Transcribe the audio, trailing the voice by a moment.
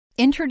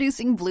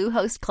Introducing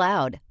Bluehost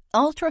Cloud,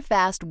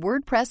 ultra-fast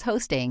WordPress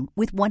hosting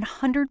with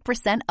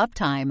 100%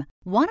 uptime.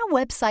 Want a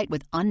website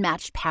with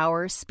unmatched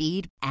power,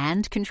 speed,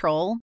 and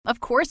control? Of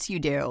course you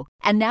do.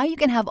 And now you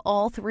can have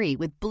all three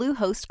with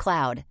Bluehost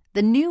Cloud,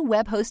 the new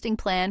web hosting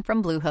plan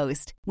from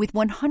Bluehost. With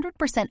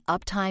 100%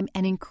 uptime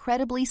and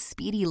incredibly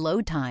speedy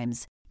load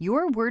times,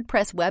 your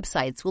WordPress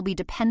websites will be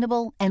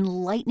dependable and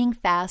lightning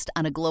fast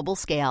on a global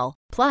scale.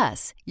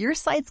 Plus, your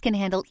sites can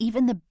handle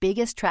even the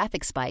biggest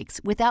traffic spikes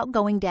without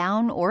going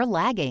down or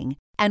lagging.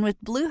 And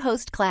with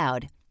Bluehost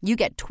Cloud, you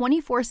get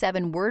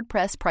 24/7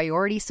 WordPress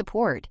priority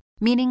support,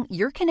 meaning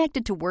you're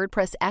connected to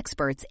WordPress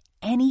experts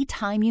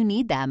anytime you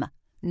need them.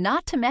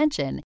 Not to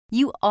mention,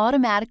 you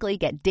automatically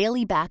get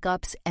daily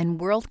backups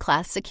and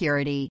world-class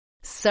security.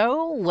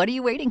 So, what are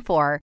you waiting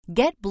for?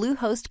 Get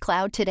Bluehost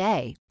Cloud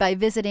today by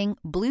visiting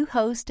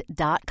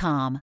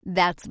Bluehost.com.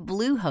 That's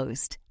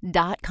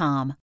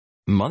Bluehost.com.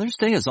 Mother's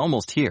Day is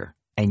almost here,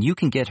 and you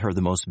can get her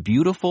the most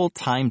beautiful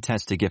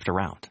time-tested gift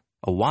around.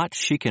 A watch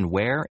she can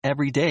wear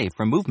every day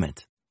from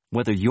Movement.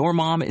 Whether your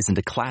mom is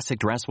into classic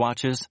dress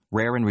watches,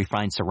 rare and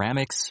refined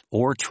ceramics,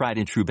 or tried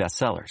and true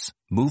bestsellers,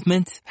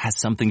 Movement has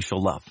something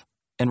she'll love.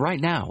 And right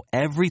now,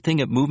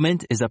 everything at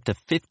Movement is up to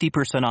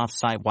 50% off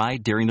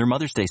site-wide during their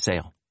Mother's Day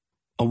sale.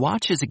 A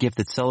watch is a gift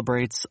that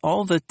celebrates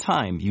all the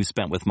time you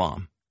spent with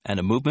mom. And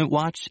a Movement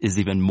watch is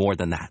even more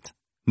than that.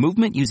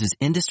 Movement uses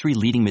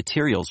industry-leading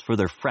materials for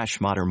their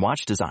fresh modern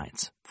watch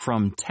designs,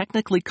 from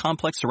technically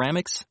complex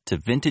ceramics to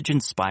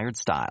vintage-inspired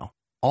style.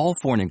 All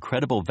for an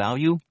incredible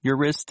value your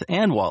wrist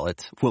and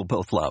wallet will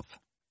both love.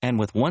 And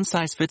with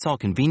one-size-fits-all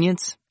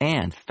convenience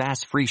and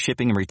fast free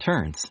shipping and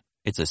returns,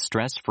 it's a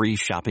stress-free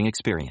shopping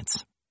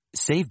experience.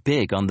 Save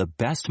big on the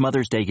best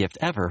Mother's Day gift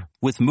ever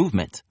with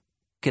Movement.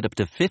 Get up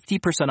to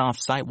 50% off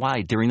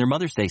site-wide during their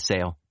Mother's Day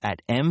sale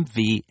at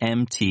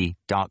MVMT.com.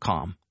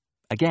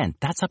 Again,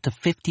 that's up to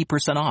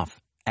 50% off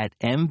at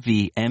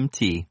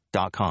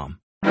MVMT.com.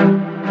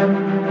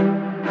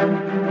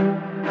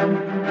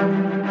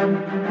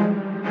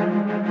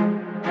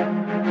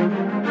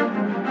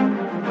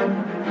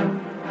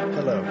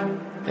 Hello,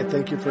 and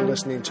thank you for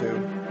listening to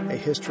A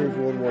History of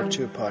World War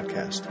II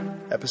podcast,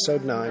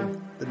 Episode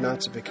 9, The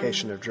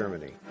Nazification of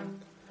Germany.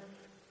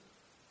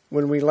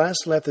 When we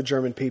last left the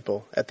German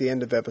people at the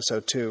end of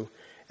Episode 2,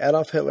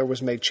 Adolf Hitler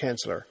was made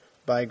Chancellor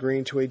by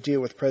agreeing to a deal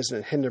with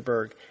President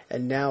Hindenburg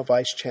and now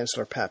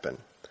Vice-Chancellor Papen.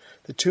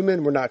 The two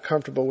men were not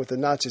comfortable with the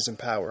Nazis in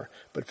power,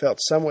 but felt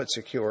somewhat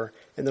secure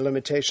in the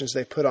limitations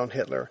they put on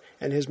Hitler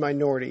and his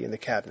minority in the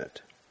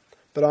cabinet.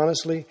 But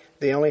honestly,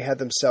 they only had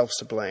themselves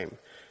to blame.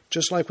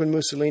 Just like when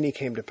Mussolini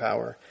came to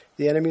power,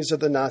 the enemies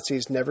of the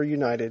Nazis never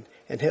united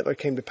and Hitler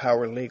came to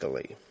power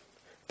legally.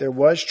 There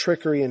was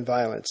trickery and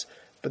violence,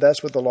 but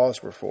that's what the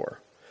laws were for.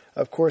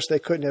 Of course, they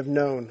couldn't have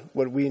known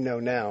what we know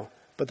now,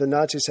 but the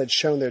Nazis had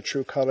shown their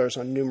true colors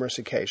on numerous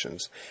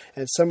occasions,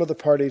 and some of the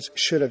parties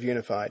should have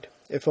unified,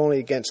 if only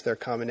against their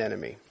common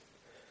enemy.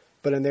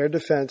 But in their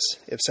defense,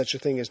 if such a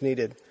thing is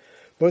needed,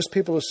 most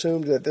people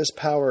assumed that this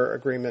power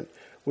agreement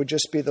would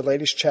just be the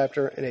latest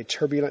chapter in a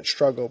turbulent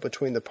struggle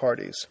between the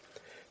parties.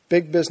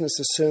 Big business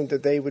assumed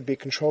that they would be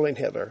controlling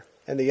Hitler,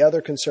 and the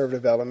other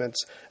conservative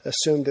elements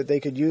assumed that they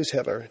could use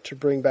Hitler to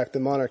bring back the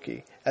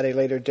monarchy at a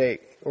later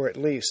date, or at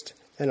least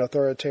an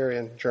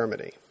authoritarian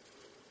Germany.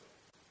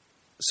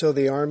 So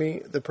the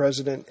army, the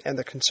president, and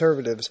the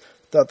conservatives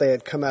thought they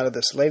had come out of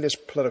this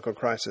latest political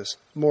crisis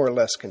more or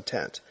less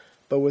content.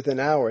 But within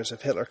hours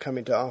of Hitler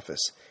coming to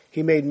office,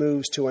 he made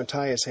moves to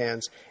untie his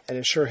hands and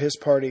ensure his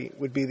party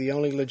would be the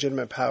only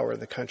legitimate power in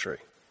the country.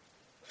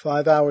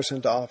 5 hours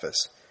into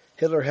office,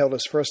 Hitler held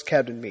his first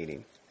cabinet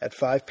meeting at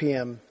 5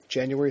 p.m.,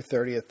 January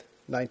 30th,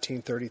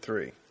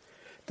 1933.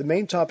 The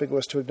main topic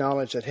was to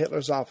acknowledge that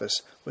Hitler's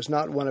office was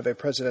not one of a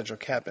presidential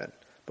cabinet,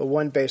 but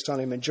one based on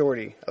a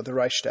majority of the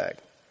Reichstag.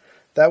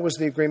 That was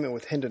the agreement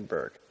with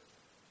Hindenburg.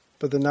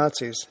 But the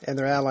Nazis and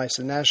their allies,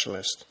 the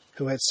Nationalists,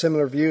 who had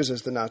similar views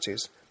as the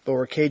Nazis, but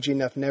were cagey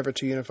enough never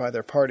to unify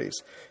their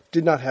parties,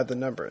 did not have the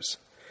numbers.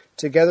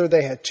 Together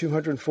they had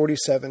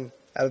 247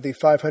 out of the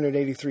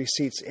 583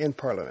 seats in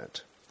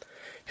Parliament.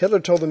 Hitler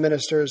told the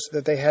ministers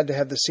that they had to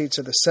have the seats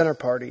of the Center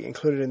Party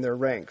included in their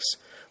ranks,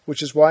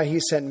 which is why he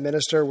sent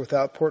Minister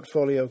without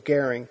Portfolio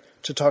Goering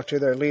to talk to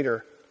their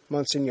leader,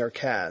 Monsignor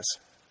Kaz.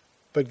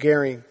 But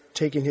Goering,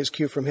 taking his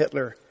cue from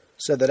Hitler,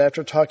 said that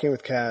after talking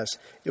with Kaz,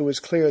 it was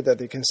clear that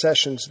the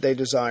concessions they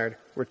desired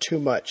were too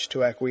much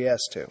to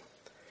acquiesce to.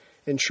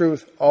 In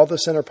truth, all the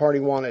Center Party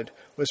wanted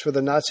was for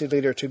the Nazi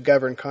leader to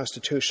govern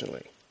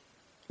constitutionally.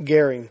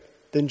 Goering,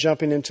 then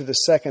jumping into the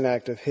second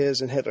act of his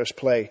and Hitler's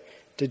play,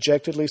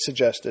 dejectedly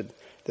suggested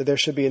that there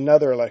should be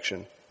another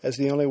election as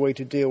the only way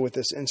to deal with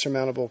this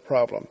insurmountable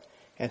problem,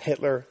 and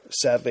Hitler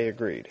sadly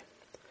agreed.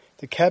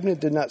 The cabinet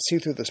did not see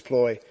through this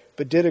ploy,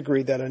 but did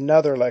agree that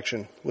another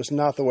election was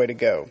not the way to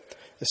go,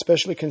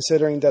 especially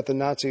considering that the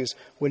Nazis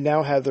would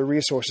now have the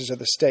resources of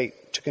the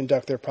state to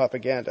conduct their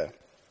propaganda.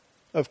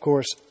 Of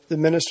course, the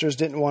ministers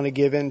didn't want to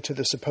give in to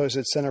the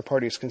supposed Center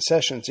Party's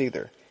concessions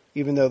either,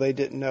 even though they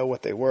didn't know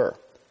what they were.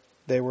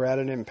 They were at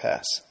an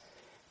impasse.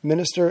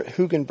 Minister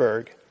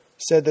Hugenberg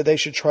said that they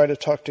should try to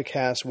talk to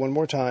Kass one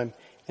more time,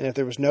 and if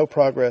there was no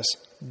progress,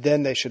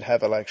 then they should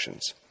have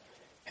elections.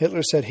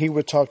 Hitler said he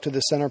would talk to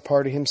the Center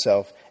Party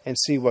himself and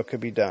see what could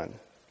be done.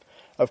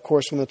 Of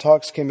course, when the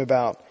talks came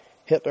about,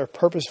 Hitler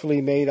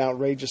purposefully made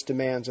outrageous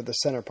demands of the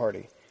Center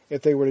Party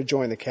if they were to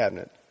join the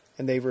cabinet,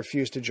 and they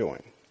refused to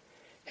join.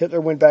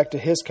 Hitler went back to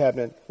his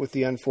cabinet with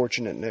the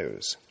unfortunate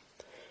news.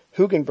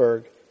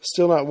 Hugenberg,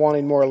 still not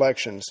wanting more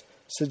elections,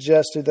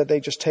 suggested that they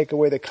just take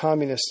away the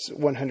communists'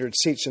 100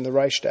 seats in the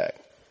Reichstag.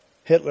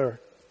 Hitler,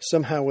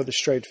 somehow with a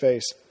straight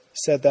face,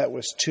 said that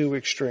was too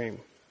extreme.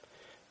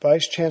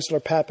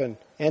 Vice-Chancellor Papen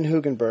and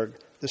Hugenberg,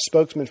 the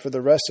spokesman for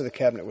the rest of the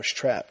cabinet, was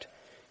trapped.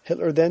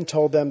 Hitler then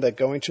told them that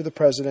going to the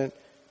president,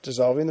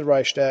 dissolving the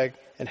Reichstag,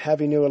 and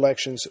having new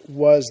elections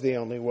was the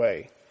only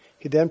way.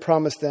 He then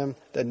promised them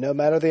that no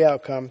matter the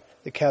outcome,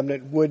 the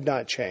cabinet would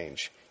not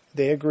change.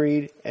 They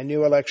agreed, and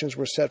new elections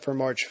were set for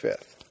March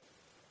 5th.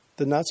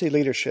 The Nazi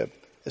leadership,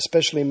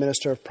 especially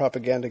Minister of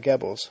Propaganda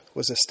Goebbels,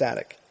 was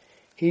ecstatic.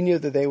 He knew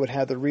that they would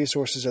have the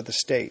resources of the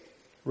state,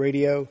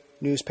 radio,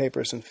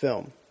 newspapers, and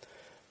film.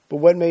 But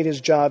what made his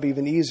job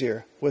even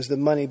easier was the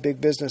money big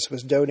business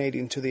was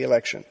donating to the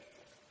election.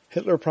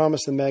 Hitler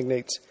promised the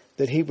magnates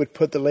that he would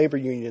put the labor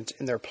unions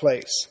in their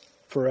place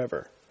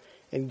forever.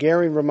 And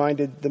Goering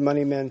reminded the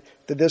moneymen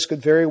that this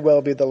could very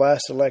well be the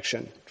last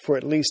election for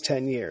at least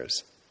 10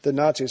 years. The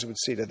Nazis would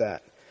see to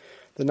that.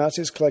 The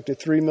Nazis collected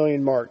 3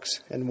 million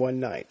marks in one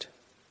night.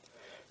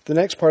 The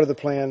next part of the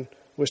plan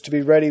was to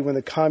be ready when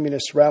the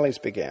communist rallies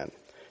began.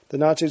 The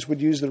Nazis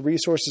would use the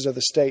resources of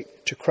the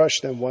state to crush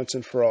them once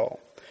and for all.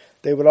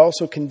 They would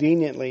also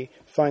conveniently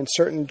find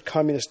certain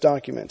communist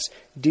documents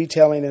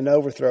detailing an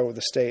overthrow of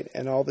the state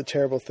and all the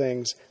terrible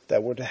things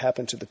that were to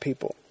happen to the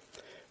people.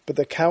 But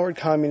the coward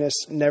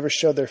communists never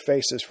showed their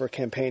faces for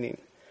campaigning.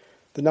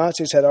 The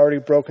Nazis had already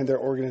broken their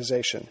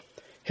organization.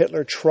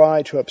 Hitler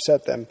tried to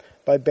upset them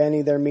by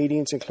banning their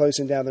meetings and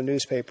closing down the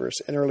newspapers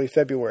in early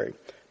February,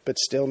 but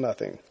still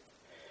nothing.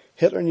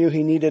 Hitler knew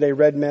he needed a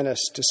red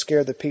menace to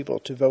scare the people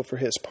to vote for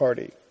his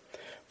party.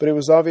 But it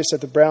was obvious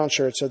that the brown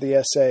shirts of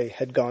the SA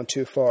had gone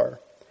too far.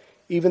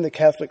 Even the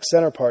Catholic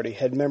Center Party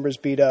had members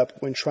beat up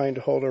when trying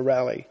to hold a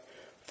rally.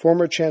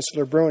 Former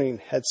Chancellor Brüning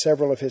had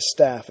several of his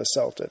staff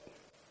assaulted.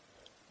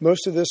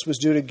 Most of this was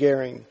due to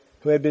Goering,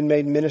 who had been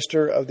made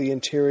Minister of the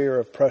Interior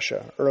of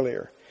Prussia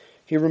earlier.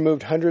 He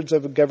removed hundreds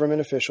of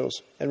government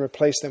officials and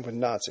replaced them with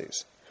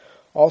Nazis.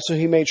 Also,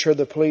 he made sure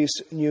the police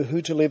knew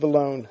who to leave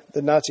alone,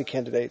 the Nazi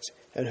candidates,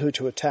 and who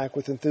to attack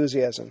with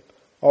enthusiasm,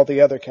 all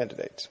the other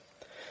candidates.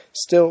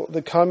 Still,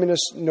 the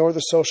communists nor the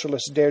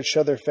socialists dared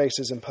show their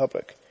faces in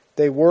public.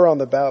 They were on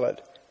the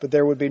ballot, but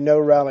there would be no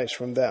rallies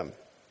from them.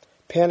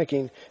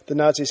 Panicking, the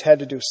Nazis had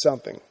to do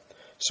something.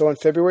 So on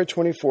February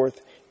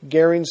 24th,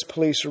 Goering's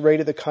police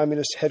raided the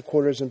communist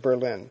headquarters in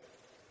Berlin.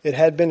 It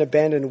had been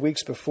abandoned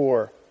weeks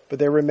before, but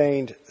there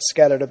remained,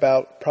 scattered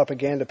about,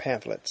 propaganda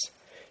pamphlets.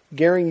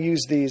 Goering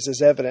used these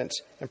as evidence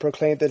and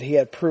proclaimed that he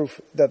had proof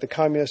that the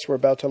communists were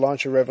about to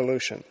launch a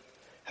revolution.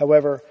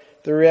 However,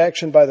 the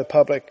reaction by the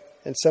public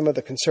and some of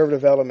the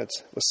conservative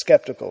elements was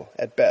skeptical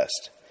at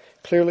best.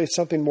 Clearly,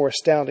 something more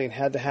astounding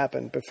had to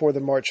happen before the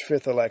March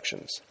 5th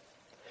elections.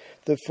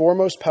 The four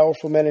most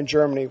powerful men in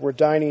Germany were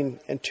dining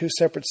in two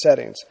separate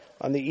settings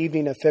on the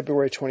evening of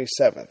February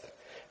 27th.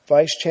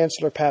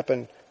 Vice-Chancellor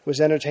Papen was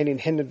entertaining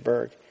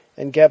Hindenburg,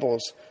 and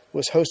Goebbels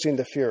was hosting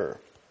the Führer.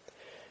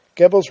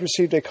 Goebbels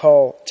received a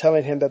call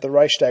telling him that the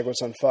Reichstag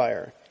was on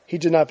fire. He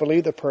did not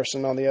believe the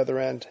person on the other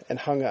end and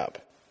hung up.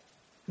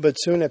 But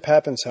soon at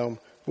Papen's home,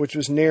 which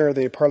was near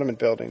the Parliament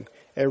building,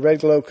 a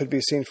red glow could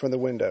be seen from the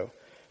window.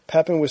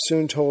 Papen was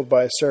soon told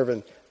by a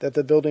servant that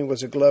the building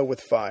was aglow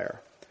with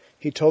fire.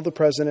 He told the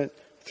president,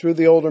 threw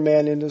the older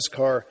man into his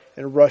car,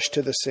 and rushed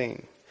to the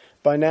scene.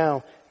 By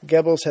now,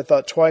 Goebbels had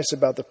thought twice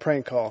about the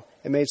prank call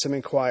and made some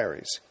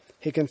inquiries.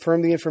 He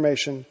confirmed the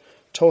information,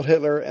 told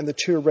Hitler, and the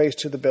two raced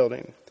to the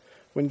building.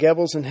 When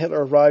Goebbels and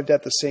Hitler arrived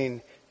at the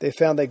scene, they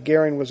found that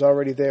Goering was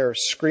already there,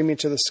 screaming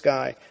to the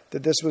sky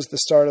that this was the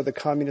start of the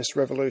communist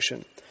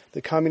revolution.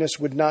 The communists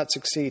would not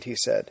succeed, he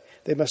said.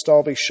 They must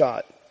all be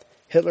shot.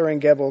 Hitler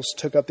and Goebbels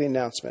took up the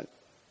announcement.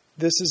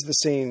 This is the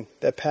scene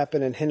that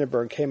Papen and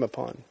Hindenburg came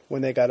upon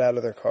when they got out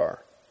of their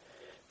car.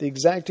 The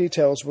exact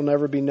details will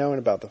never be known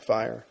about the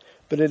fire,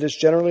 but it is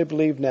generally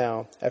believed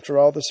now, after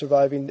all the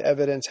surviving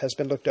evidence has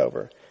been looked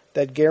over,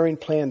 that Goering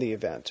planned the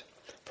event.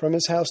 From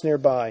his house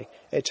nearby,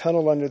 a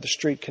tunnel under the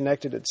street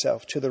connected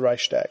itself to the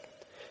Reichstag.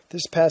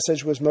 This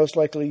passage was most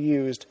likely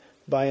used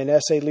by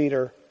an SA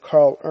leader,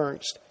 Karl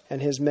Ernst,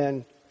 and his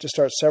men to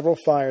start several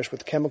fires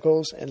with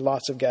chemicals and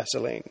lots of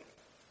gasoline.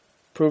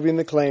 Proving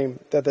the claim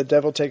that the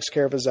devil takes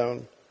care of his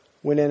own,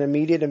 when an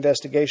immediate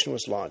investigation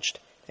was launched,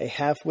 a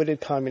half-witted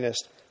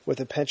communist with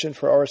a penchant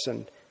for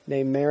arson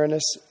named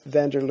Marinus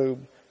van der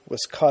Lubbe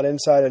was caught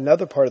inside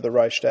another part of the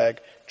Reichstag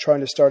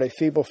trying to start a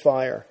feeble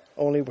fire,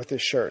 only with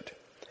his shirt.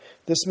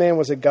 This man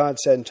was a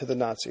godsend to the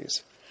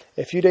Nazis.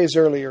 A few days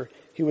earlier,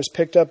 he was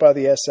picked up by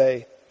the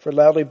SA for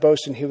loudly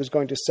boasting he was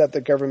going to set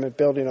the government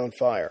building on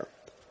fire.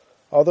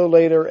 Although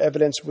later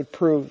evidence would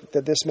prove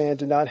that this man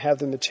did not have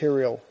the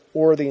material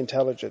or the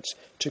intelligence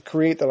to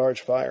create the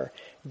large fire,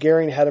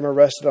 Goering had him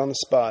arrested on the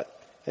spot,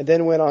 and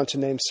then went on to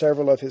name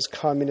several of his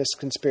communist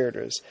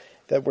conspirators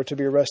that were to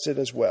be arrested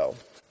as well.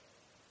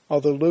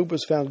 Although Lube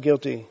was found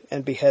guilty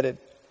and beheaded,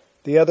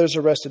 the others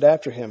arrested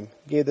after him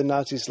gave the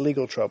Nazis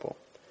legal trouble.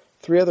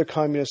 3 other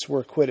communists were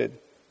acquitted,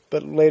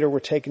 but later were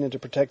taken into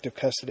protective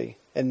custody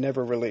and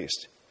never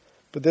released.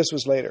 But this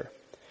was later.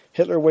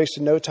 Hitler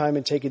wasted no time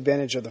in taking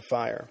advantage of the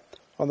fire.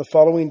 On the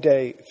following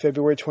day,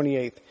 February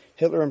 28th,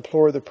 Hitler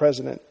implored the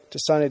president to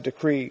sign a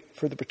decree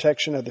for the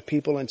protection of the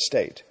people and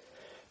state.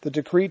 The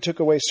decree took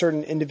away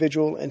certain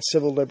individual and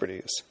civil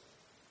liberties.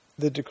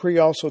 The decree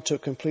also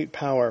took complete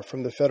power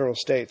from the federal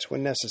states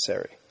when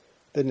necessary.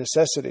 The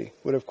necessity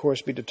would of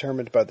course be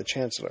determined by the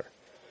Chancellor.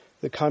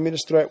 The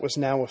communist threat was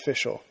now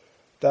official.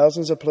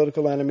 Thousands of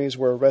political enemies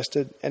were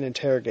arrested and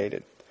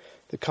interrogated.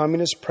 The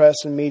communist press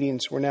and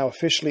meetings were now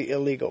officially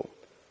illegal.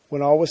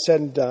 When all was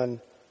said and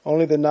done,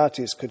 only the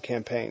Nazis could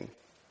campaign.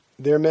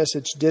 Their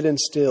message did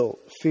instill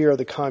fear of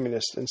the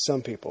communists in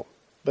some people,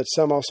 but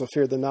some also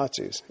feared the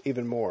Nazis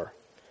even more.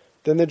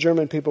 Then the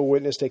German people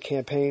witnessed a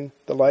campaign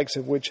the likes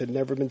of which had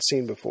never been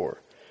seen before.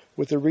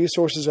 With the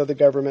resources of the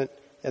government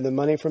and the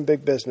money from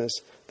big business,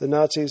 the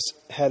Nazis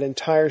had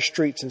entire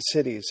streets and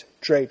cities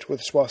draped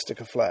with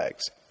swastika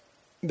flags.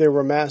 There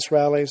were mass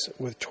rallies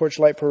with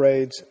torchlight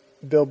parades,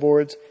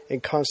 billboards,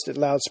 and constant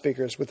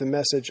loudspeakers with the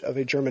message of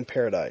a German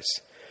paradise.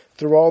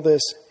 Through all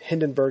this,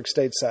 Hindenburg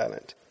stayed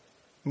silent.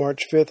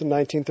 March 5th,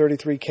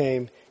 1933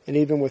 came, and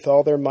even with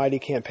all their mighty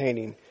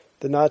campaigning,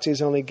 the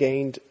Nazis only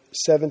gained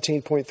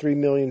 17.3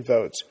 million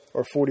votes,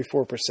 or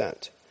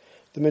 44%.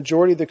 The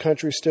majority of the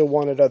country still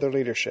wanted other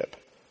leadership.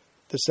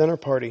 The Center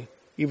Party,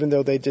 even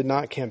though they did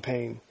not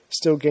campaign,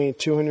 still gained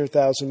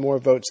 200,000 more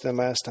votes than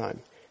last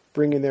time,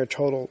 bringing their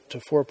total to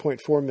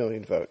 4.4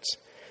 million votes.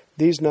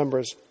 These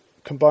numbers,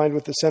 combined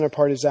with the Center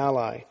Party's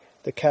ally,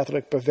 the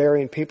Catholic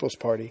Bavarian People's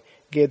Party,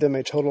 gave them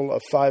a total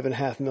of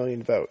 5.5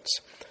 million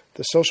votes.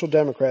 The Social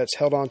Democrats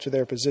held on to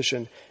their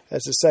position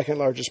as the second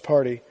largest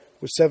party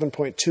with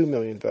 7.2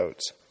 million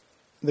votes.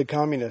 The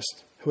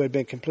Communists, who had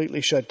been completely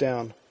shut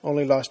down,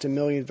 only lost 1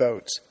 million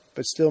votes,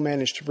 but still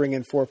managed to bring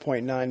in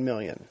 4.9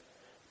 million.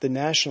 The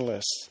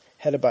Nationalists,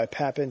 headed by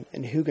Papen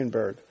and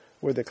Hugenberg,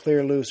 were the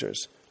clear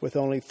losers, with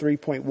only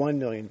 3.1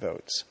 million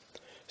votes.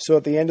 So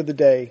at the end of the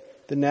day,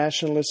 the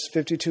Nationalists'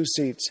 52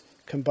 seats,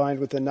 combined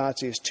with the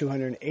Nazis'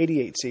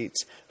 288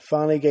 seats,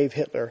 finally gave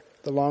Hitler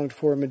the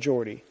longed-for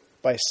majority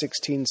by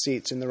 16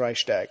 seats in the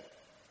Reichstag.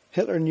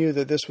 Hitler knew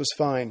that this was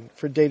fine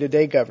for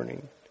day-to-day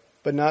governing,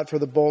 but not for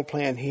the bold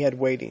plan he had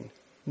waiting,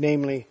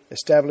 namely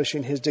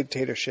establishing his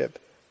dictatorship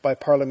by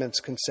Parliament's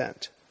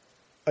consent.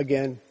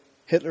 Again,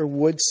 Hitler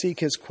would seek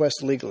his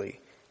quest legally.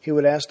 He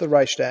would ask the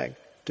Reichstag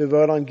to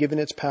vote on giving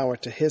its power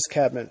to his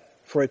cabinet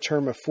for a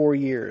term of 4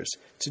 years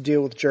to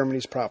deal with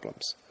Germany's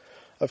problems.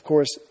 Of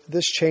course,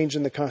 this change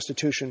in the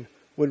Constitution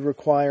would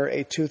require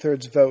a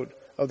 2/3 vote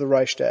of the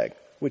Reichstag,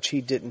 which he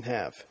didn't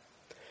have.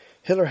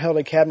 Hitler held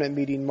a cabinet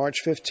meeting March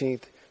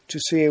 15th to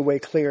see a way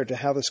clear to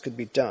how this could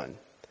be done.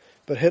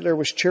 But Hitler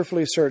was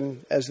cheerfully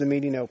certain as the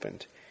meeting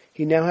opened.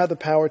 He now had the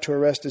power to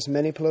arrest as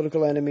many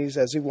political enemies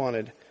as he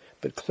wanted,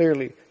 but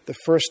clearly the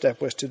first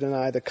step was to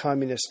deny the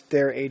Communists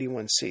their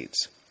 81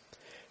 seats.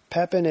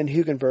 Papen and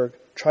Hugenberg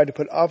tried to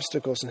put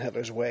obstacles in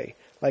Hitler's way,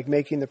 like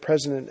making the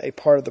president a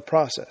part of the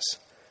process.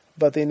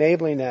 But the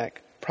Enabling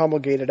Act,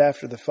 promulgated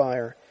after the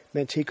fire,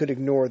 meant he could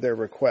ignore their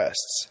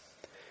requests.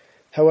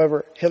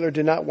 However, Hitler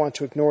did not want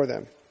to ignore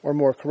them, or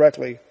more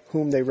correctly,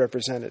 whom they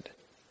represented.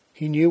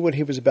 He knew what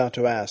he was about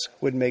to ask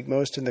would make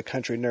most in the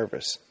country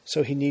nervous,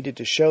 so he needed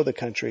to show the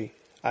country,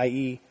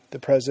 i.e., the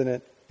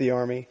president, the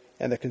army,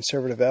 and the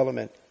conservative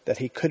element, that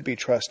he could be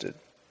trusted.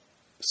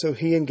 So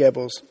he and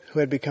Goebbels, who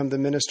had become the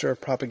Minister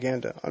of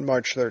Propaganda on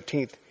March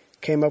 13th,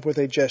 came up with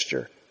a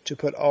gesture to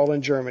put all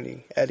in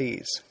Germany at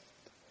ease.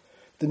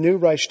 The new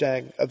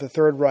Reichstag of the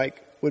Third Reich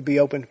would be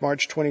opened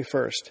March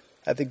 21st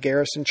at the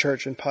Garrison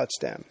Church in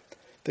Potsdam,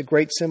 the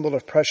great symbol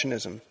of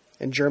Prussianism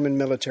and German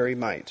military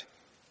might.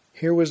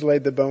 Here was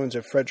laid the bones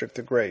of Frederick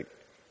the Great.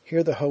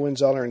 Here the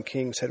Hohenzollern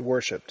kings had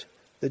worshipped.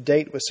 The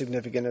date was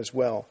significant as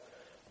well.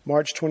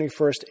 March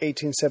 21st,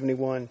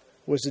 1871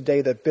 was the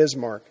day that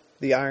Bismarck,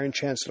 the Iron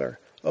Chancellor,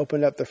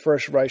 opened up the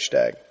first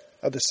Reichstag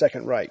of the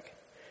Second Reich.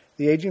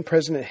 The aging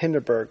President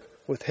Hindenburg,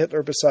 with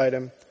Hitler beside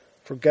him,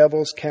 for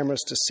Goebbels'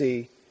 cameras to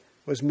see,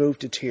 was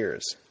moved to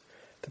tears.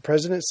 The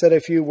president said a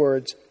few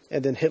words,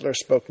 and then Hitler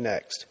spoke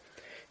next.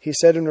 He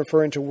said, in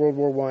referring to World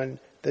War I,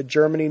 that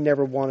Germany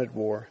never wanted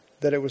war,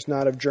 that it was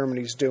not of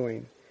Germany's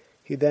doing.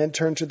 He then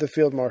turned to the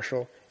Field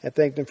Marshal and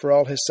thanked him for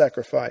all his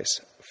sacrifice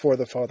for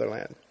the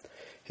fatherland.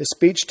 His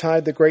speech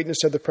tied the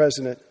greatness of the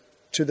president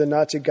to the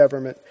Nazi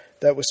government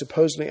that was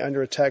supposedly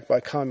under attack by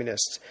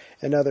communists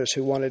and others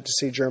who wanted to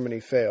see Germany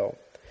fail.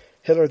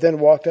 Hitler then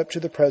walked up to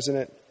the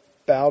president,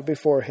 bowed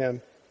before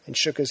him, and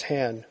shook his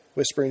hand,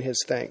 whispering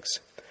his thanks.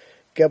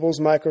 Goebbels'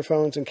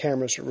 microphones and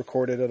cameras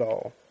recorded it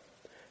all.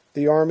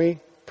 The army,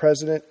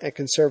 president, and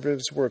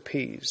conservatives were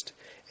appeased.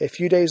 A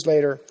few days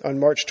later, on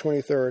March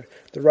 23rd,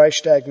 the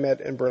Reichstag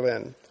met in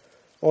Berlin.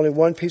 Only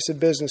one piece of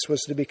business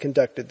was to be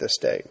conducted this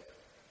day.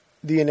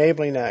 The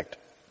Enabling Act,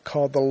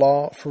 called the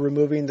Law for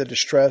Removing the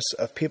Distress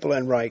of People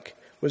in Reich,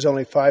 was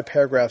only 5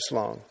 paragraphs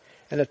long,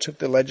 and it took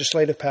the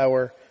legislative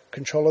power,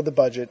 control of the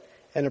budget,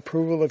 and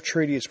approval of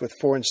treaties with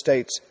foreign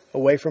states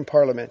away from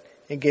Parliament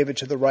and gave it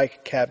to the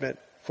Reich cabinet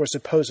for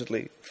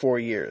supposedly 4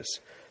 years.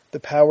 The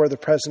power of the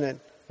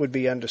president would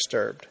be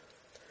undisturbed.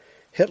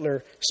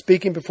 Hitler,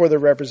 speaking before the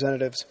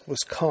representatives, was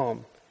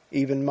calm,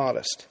 even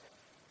modest.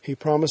 He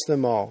promised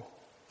them all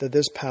that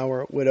this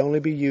power would only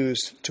be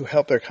used to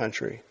help their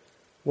country.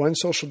 One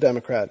Social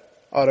Democrat,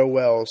 Otto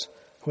Wels,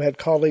 who had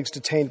colleagues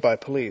detained by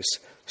police,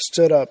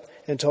 stood up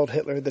and told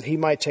Hitler that he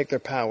might take their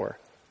power,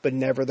 but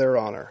never their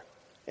honor.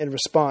 In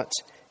response,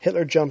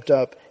 Hitler jumped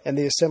up and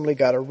the assembly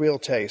got a real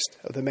taste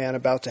of the man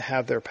about to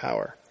have their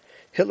power.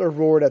 Hitler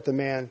roared at the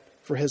man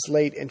for his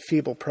late and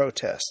feeble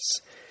protests.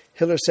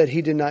 Hitler said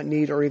he did not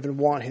need or even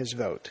want his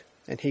vote,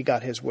 and he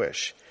got his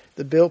wish.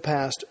 The bill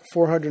passed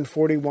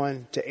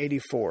 441 to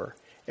 84.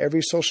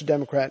 Every Social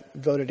Democrat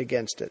voted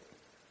against it.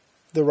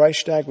 The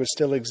Reichstag would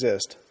still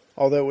exist,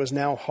 although it was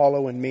now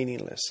hollow and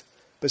meaningless,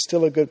 but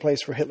still a good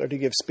place for Hitler to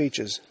give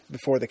speeches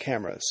before the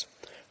cameras.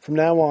 From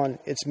now on,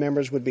 its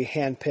members would be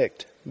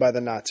handpicked by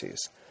the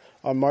Nazis.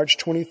 On March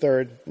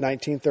 23,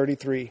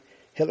 1933,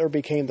 Hitler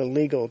became the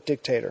legal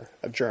dictator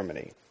of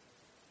Germany.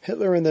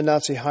 Hitler and the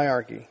Nazi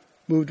hierarchy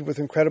moved with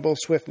incredible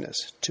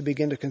swiftness to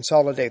begin to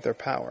consolidate their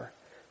power.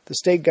 The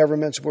state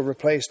governments were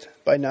replaced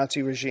by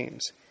Nazi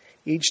regimes.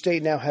 Each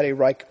state now had a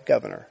Reich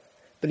governor,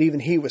 but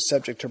even he was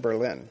subject to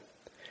Berlin.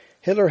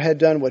 Hitler had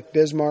done what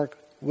Bismarck,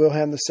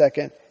 Wilhelm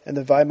II, and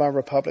the Weimar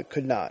Republic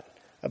could not: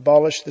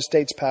 abolish the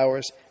state's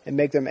powers and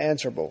make them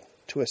answerable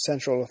to a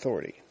central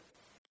authority.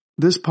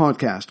 This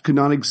podcast could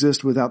not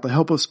exist without the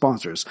help of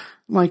sponsors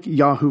like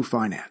Yahoo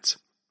Finance.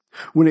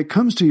 When it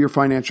comes to your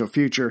financial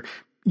future,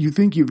 you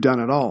think you've done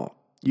it all.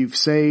 You've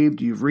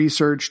saved, you've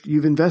researched,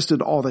 you've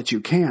invested all that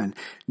you can.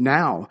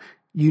 Now,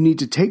 you need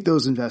to take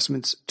those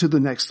investments to the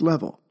next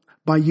level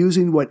by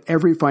using what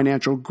every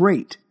financial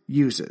great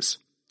uses: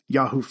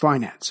 Yahoo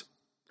Finance.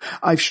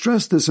 I've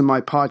stressed this in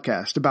my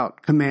podcast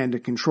about command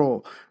and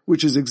control,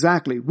 which is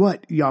exactly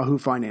what Yahoo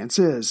Finance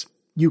is.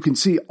 You can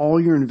see all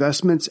your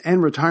investments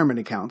and retirement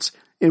accounts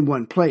in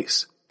one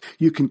place.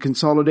 You can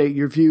consolidate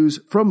your views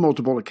from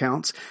multiple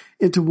accounts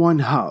into one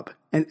hub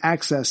and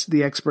access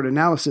the expert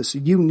analysis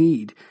you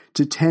need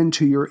to tend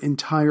to your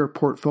entire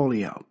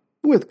portfolio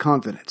with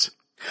confidence.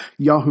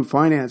 Yahoo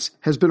Finance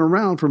has been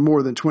around for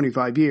more than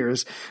 25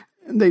 years,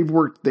 and they've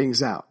worked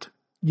things out.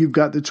 You've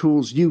got the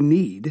tools you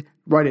need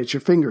right at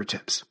your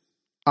fingertips.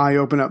 I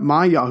open up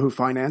my Yahoo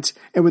Finance,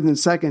 and within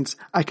seconds,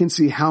 I can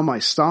see how my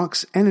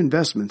stocks and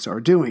investments are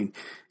doing.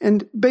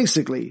 And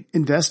basically,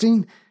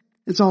 investing,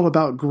 it's all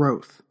about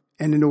growth.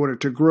 And in order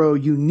to grow,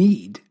 you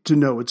need to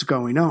know what's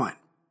going on.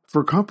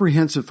 For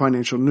comprehensive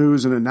financial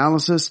news and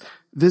analysis,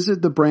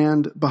 visit the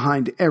brand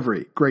behind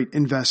every great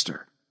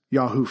investor,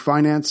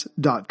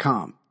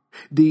 yahoofinance.com.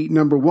 The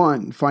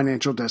 #1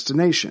 financial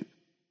destination,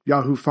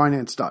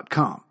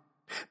 yahoofinance.com.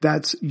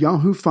 That's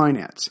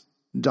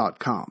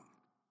yahoofinance.com.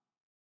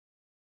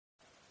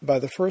 By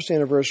the first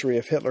anniversary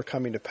of Hitler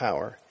coming to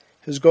power,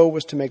 his goal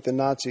was to make the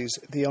Nazis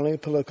the only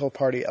political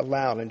party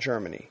allowed in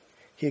Germany.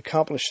 He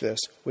accomplished this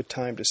with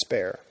time to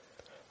spare.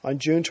 On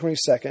June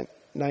 22,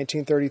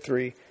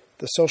 1933,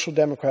 the Social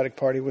Democratic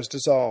Party was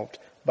dissolved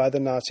by the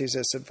Nazis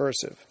as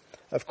subversive.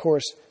 Of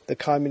course, the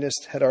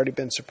Communists had already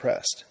been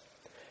suppressed.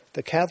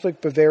 The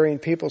Catholic Bavarian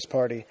People's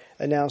Party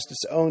announced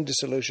its own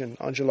dissolution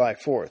on July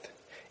 4th.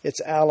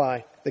 Its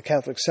ally, the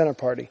Catholic Center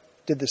Party,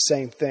 did the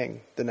same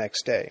thing the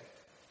next day.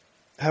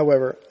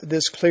 However,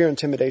 this clear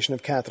intimidation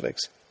of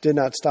Catholics did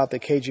not stop the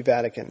cagey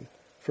Vatican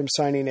from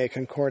signing a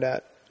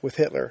concordat with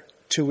Hitler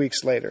 2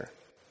 weeks later.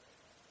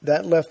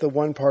 That left the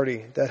one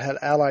party that had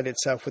allied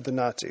itself with the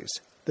Nazis,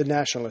 the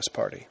Nationalist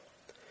Party.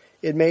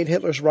 It made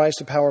Hitler's rise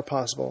to power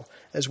possible,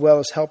 as well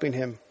as helping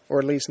him, or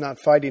at least not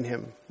fighting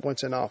him,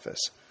 once in office.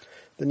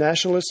 The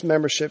Nationalist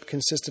membership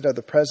consisted of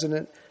the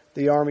President,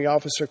 the Army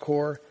Officer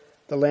Corps,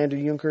 the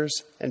Landjunkers,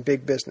 and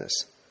big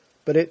business.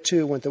 But it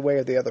too went the way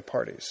of the other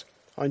parties.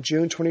 On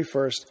June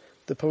 21st,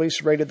 the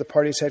police raided the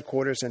party's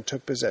headquarters and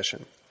took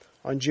possession.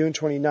 On June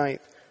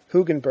 29th,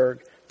 Hugenberg,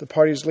 the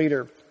party's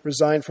leader,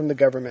 resigned from the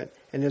government,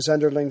 and his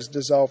underlings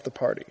dissolved the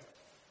party.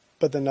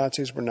 But the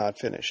Nazis were not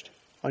finished.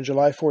 On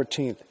July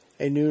 14th,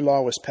 a new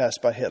law was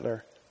passed by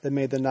Hitler that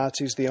made the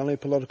Nazis the only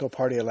political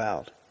party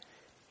allowed,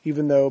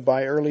 even though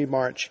by early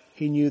March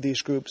he knew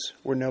these groups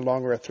were no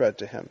longer a threat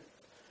to him.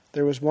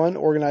 There was one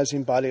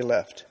organizing body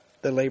left,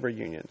 the labor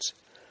unions.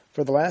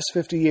 For the last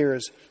 50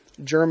 years,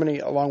 Germany,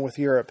 along with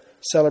Europe,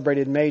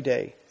 celebrated May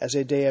Day as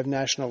a day of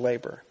national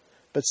labor.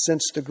 But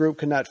since the group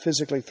could not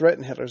physically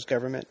threaten Hitler's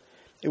government,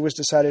 it was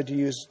decided to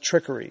use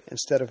trickery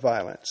instead of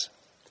violence.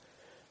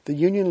 The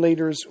union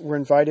leaders were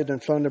invited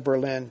and flown to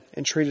Berlin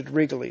and treated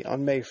regally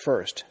on May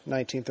 1st,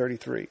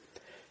 1933.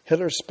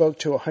 Hitler spoke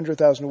to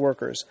 100,000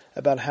 workers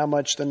about how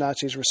much the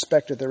Nazis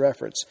respected their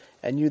efforts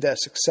and knew that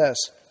success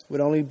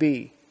would only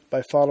be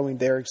by following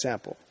their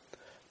example.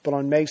 But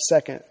on May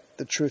 2nd,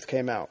 the truth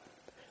came out.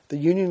 The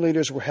Union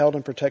leaders were held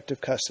in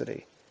protective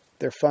custody,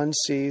 their funds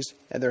seized,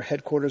 and their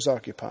headquarters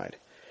occupied.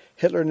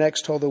 Hitler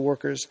next told the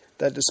workers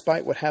that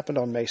despite what happened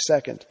on May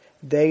 2nd,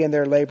 they and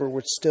their labor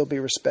would still be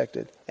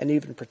respected and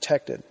even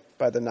protected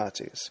by the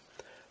Nazis.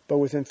 But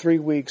within 3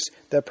 weeks,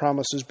 that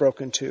promise was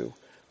broken too,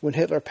 when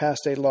Hitler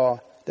passed a law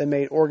that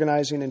made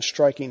organizing and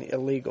striking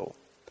illegal.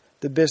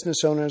 The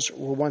business owners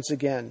were once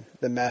again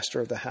the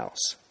master of the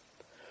house.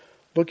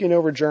 Looking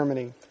over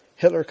Germany,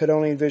 Hitler could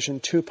only envision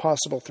two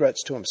possible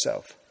threats to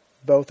himself,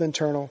 both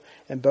internal,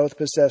 and both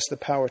possessed the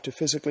power to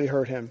physically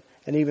hurt him,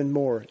 and even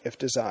more if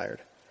desired.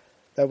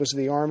 That was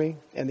the Army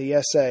and the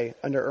SA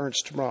under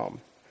Ernst Röhm.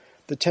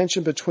 The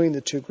tension between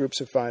the two groups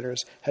of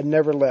fighters had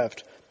never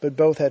left, but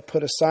both had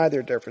put aside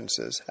their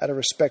differences out of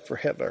respect for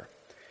Hitler.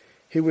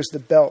 He was the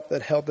belt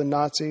that held the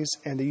Nazis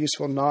and the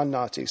useful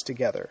non-Nazis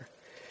together.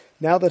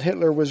 Now that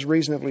Hitler was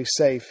reasonably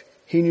safe,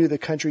 he knew the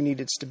country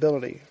needed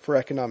stability for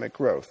economic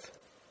growth.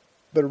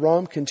 But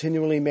Röhm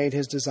continually made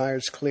his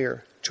desires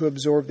clear to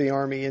absorb the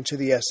army into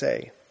the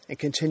SA and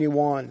continue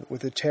on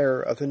with the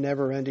terror of the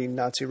never-ending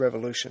Nazi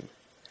revolution.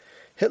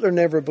 Hitler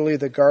never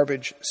believed the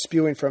garbage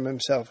spewing from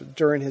himself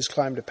during his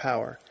climb to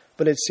power,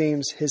 but it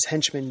seems his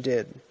henchmen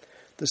did.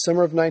 The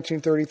summer of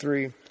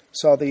 1933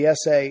 saw the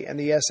SA and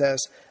the SS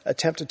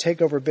attempt to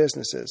take over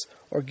businesses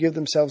or give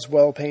themselves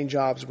well-paying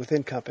jobs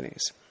within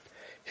companies.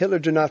 Hitler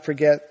did not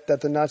forget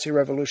that the Nazi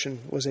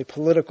revolution was a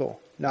political,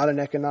 not an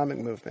economic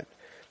movement.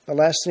 The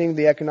last thing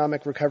the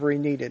economic recovery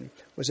needed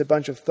was a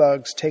bunch of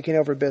thugs taking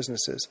over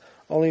businesses,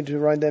 only to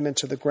run them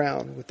into the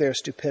ground with their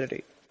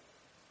stupidity.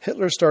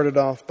 Hitler started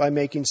off by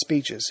making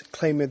speeches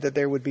claiming that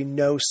there would be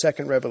no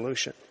second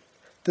revolution.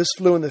 This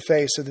flew in the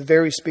face of the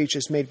very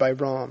speeches made by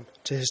Röhm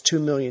to his 2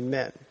 million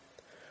men.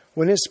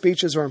 When his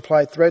speeches or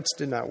implied threats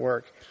did not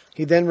work,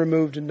 he then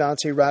removed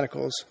Nazi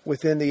radicals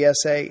within the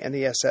SA and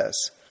the SS.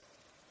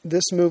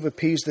 This move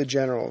appeased the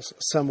generals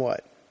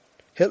somewhat.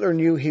 Hitler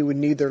knew he would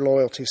need their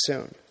loyalty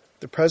soon.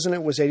 The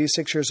president was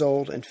 86 years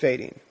old and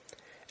fading,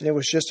 and it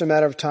was just a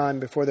matter of time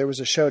before there was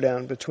a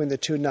showdown between the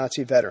two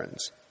Nazi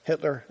veterans,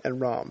 Hitler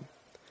and Röhm.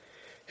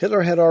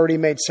 Hitler had already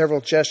made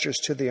several gestures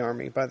to the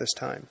army by this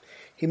time.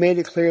 He made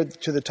it clear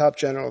to the top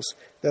generals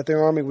that the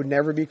army would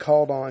never be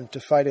called on to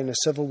fight in a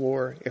civil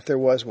war if there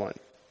was one.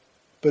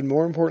 But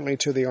more importantly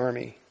to the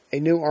army, a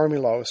new army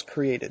law was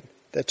created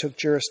that took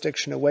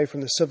jurisdiction away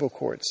from the civil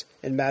courts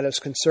in matters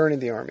concerning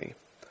the army.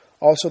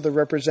 Also, the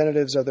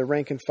representatives of the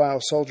rank-and-file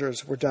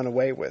soldiers were done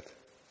away with.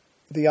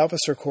 The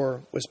officer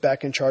corps was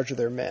back in charge of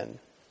their men.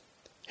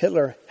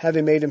 Hitler,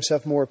 having made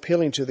himself more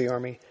appealing to the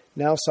army,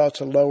 now sought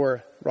to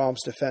lower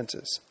Röhm's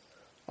defenses.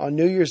 On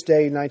New Year's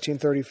Day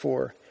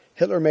 1934,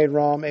 Hitler made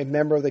Röhm a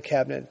member of the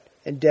cabinet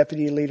and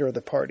deputy leader of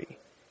the party.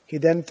 He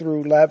then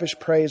threw lavish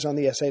praise on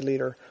the SA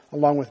leader,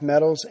 along with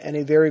medals and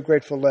a very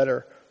grateful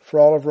letter for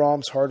all of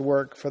Röhm's hard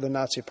work for the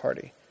Nazi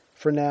Party.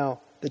 For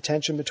now, the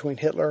tension between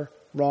Hitler,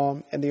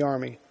 Röhm, and the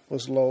army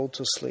was lulled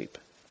to sleep.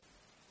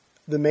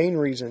 The main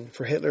reason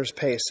for Hitler's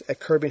pace at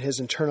curbing his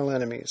internal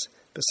enemies,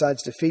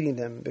 besides defeating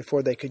them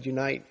before they could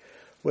unite,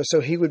 was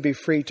so he would be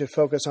free to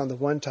focus on the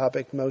one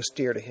topic most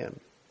dear to him,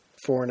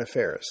 foreign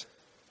affairs.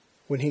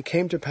 When he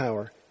came to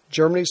power,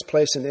 Germany's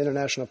place in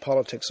international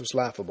politics was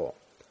laughable.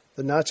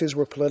 The Nazis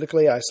were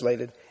politically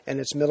isolated and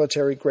its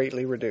military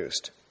greatly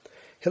reduced.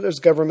 Hitler's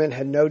government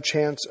had no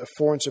chance of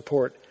foreign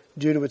support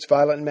due to its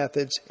violent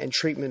methods and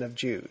treatment of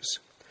Jews.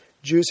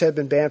 Jews had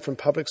been banned from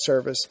public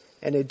service,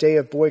 and a day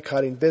of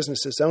boycotting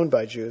businesses owned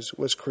by Jews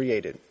was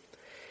created.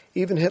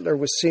 Even Hitler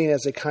was seen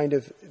as a kind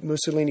of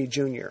Mussolini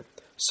Jr.,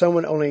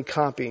 someone only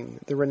copying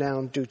the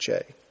renowned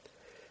Duce.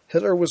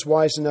 Hitler was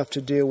wise enough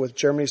to deal with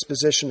Germany's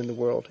position in the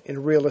world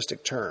in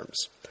realistic terms.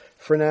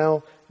 For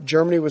now,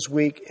 Germany was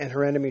weak and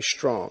her enemy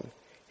strong.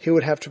 He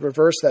would have to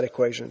reverse that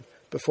equation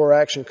before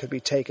action could be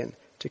taken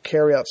to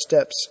carry out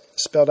steps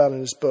spelled out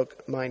in his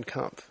book, Mein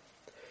Kampf.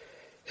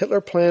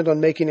 Hitler planned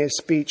on making a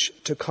speech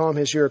to calm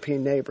his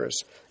European neighbors,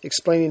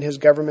 explaining his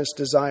government's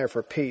desire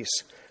for peace,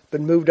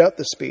 but moved up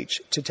the speech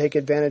to take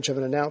advantage of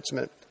an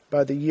announcement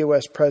by the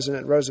U.S.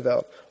 President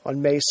Roosevelt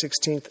on May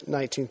 16,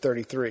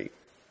 1933,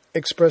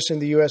 expressing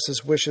the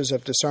U.S.'s wishes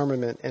of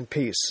disarmament and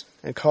peace,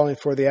 and calling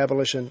for the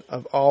abolition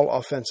of all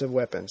offensive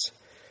weapons.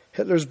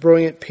 Hitler's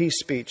brilliant peace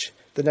speech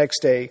the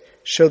next day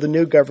showed the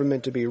new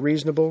government to be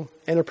reasonable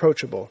and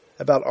approachable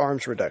about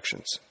arms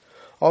reductions.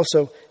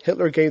 Also,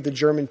 Hitler gave the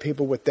German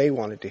people what they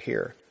wanted to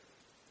hear.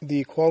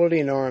 The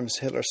equality in arms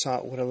Hitler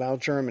sought would allow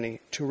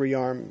Germany to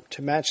rearm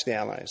to match the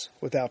Allies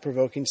without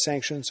provoking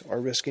sanctions or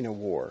risking a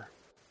war.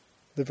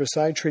 The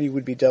Versailles Treaty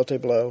would be dealt a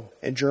blow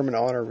and German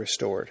honor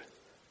restored,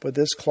 but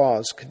this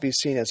clause could be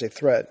seen as a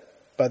threat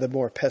by the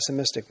more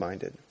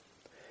pessimistic-minded.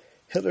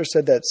 Hitler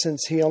said that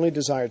since he only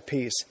desired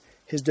peace,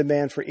 his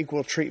demand for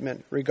equal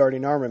treatment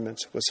regarding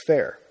armaments was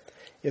fair.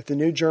 If the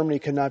new Germany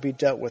could not be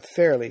dealt with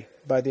fairly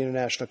by the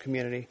international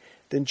community,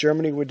 then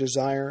Germany would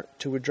desire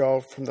to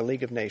withdraw from the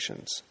League of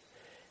Nations.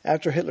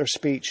 After Hitler's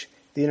speech,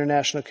 the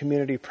international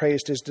community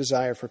praised his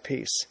desire for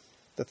peace.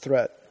 The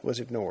threat was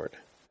ignored.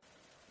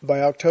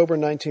 By October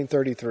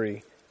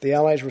 1933, the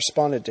Allies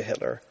responded to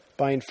Hitler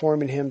by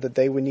informing him that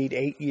they would need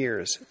 8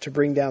 years to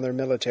bring down their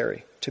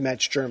military to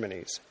match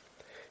Germany's.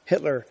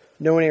 Hitler,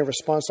 knowing a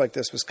response like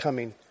this was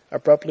coming,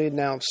 abruptly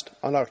announced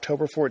on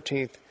October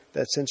 14th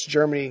that since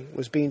Germany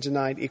was being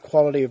denied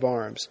equality of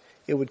arms,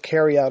 it would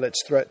carry out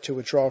its threat to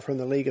withdraw from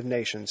the League of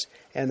Nations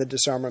and the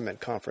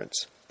Disarmament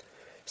Conference.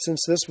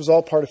 Since this was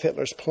all part of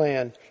Hitler's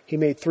plan, he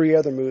made 3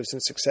 other moves in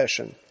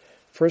succession.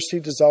 First,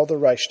 he dissolved the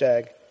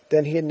Reichstag.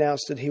 Then he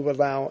announced that he would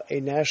allow a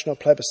national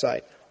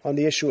plebiscite on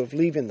the issue of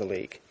leaving the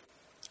League.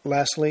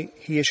 Lastly,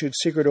 he issued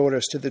secret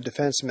orders to the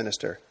defense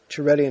minister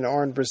to ready an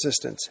armed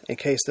resistance in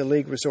case the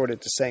League resorted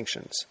to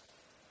sanctions.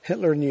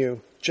 Hitler knew,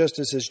 just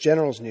as his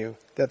generals knew,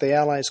 that the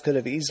Allies could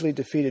have easily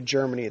defeated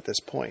Germany at this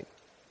point.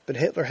 But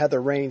Hitler had the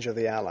range of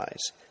the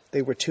Allies.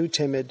 They were too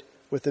timid,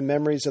 with the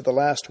memories of the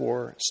last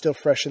war still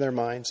fresh in their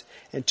minds,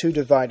 and too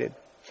divided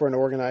for an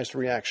organized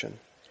reaction.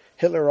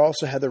 Hitler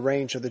also had the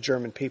range of the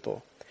German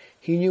people.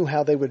 He knew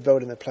how they would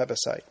vote in the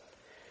plebiscite.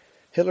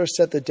 Hitler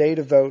set the day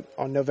to vote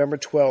on November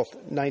 12,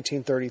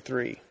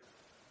 1933,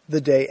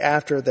 the day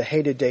after the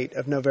hated date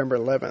of November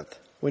 11th,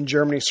 when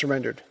Germany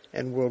surrendered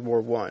in World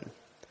War I.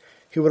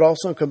 He would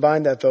also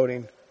combine that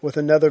voting with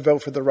another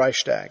vote for the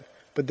Reichstag,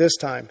 but this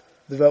time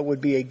the vote would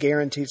be a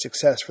guaranteed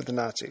success for the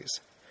Nazis.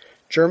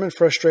 German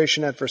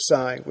frustration at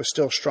Versailles was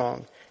still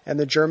strong, and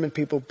the German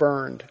people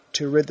burned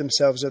to rid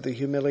themselves of the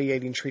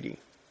humiliating treaty.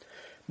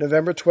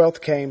 November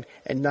 12th came,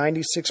 and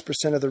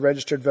 96% of the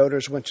registered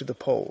voters went to the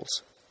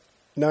polls.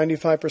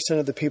 95%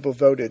 of the people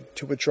voted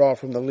to withdraw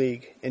from the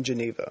League in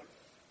Geneva.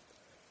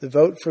 The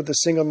vote for the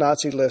single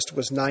Nazi list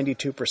was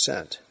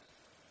 92%.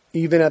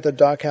 Even at the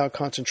Dachau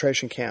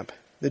concentration camp,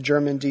 the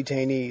German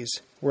detainees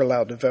were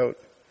allowed to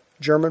vote.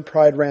 German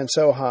pride ran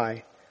so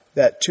high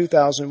that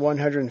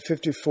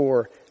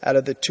 2,154 out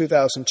of the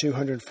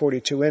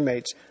 2,242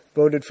 inmates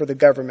voted for the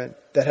government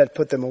that had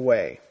put them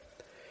away.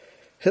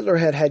 Hitler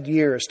had had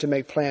years to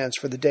make plans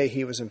for the day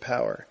he was in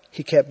power.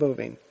 He kept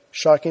moving,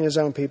 shocking his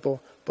own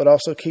people, but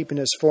also keeping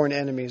his foreign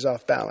enemies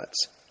off balance.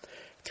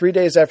 3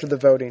 days after the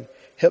voting,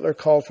 Hitler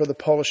called for the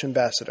Polish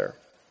ambassador.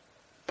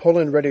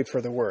 Poland readied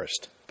for the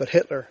worst, but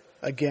Hitler,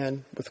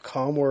 again with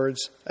calm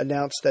words,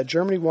 announced that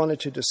Germany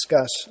wanted to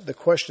discuss the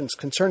questions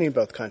concerning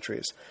both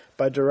countries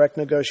by direct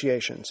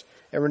negotiations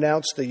and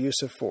renounced the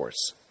use of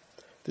force.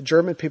 The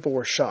German people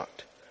were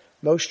shocked.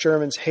 Most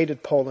Germans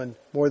hated Poland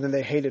more than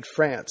they hated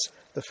France,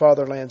 the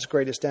fatherland's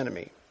greatest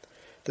enemy.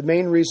 The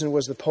main reason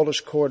was the Polish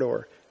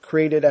corridor,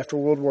 created after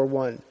World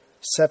War I,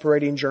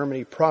 separating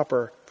Germany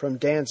proper from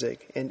Danzig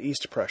in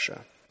East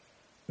Prussia.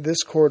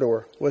 This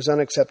corridor was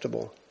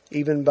unacceptable,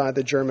 even by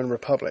the German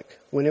Republic,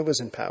 when it was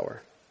in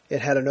power.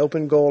 It had an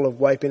open goal of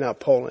wiping out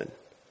Poland.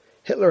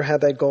 Hitler had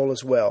that goal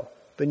as well,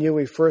 but knew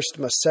he first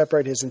must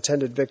separate his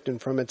intended victim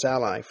from its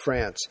ally,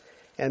 France,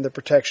 and the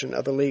protection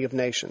of the League of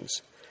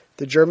Nations.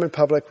 The German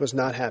public was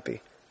not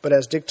happy, but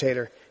as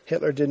dictator,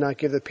 Hitler did not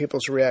give the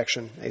people's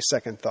reaction a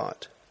second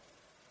thought.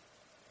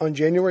 On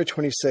January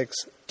 26,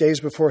 days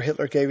before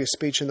Hitler gave his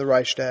speech in the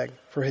Reichstag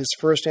for his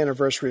first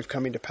anniversary of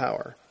coming to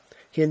power,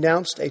 he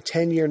announced a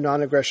 10-year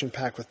non-aggression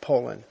pact with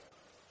Poland.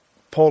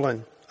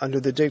 Poland,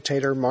 under the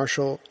dictator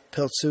Marshal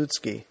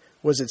Pilsudski,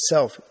 was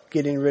itself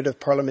getting rid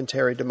of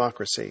parliamentary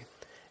democracy.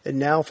 It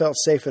now felt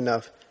safe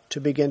enough to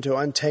begin to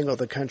untangle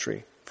the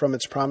country from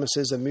its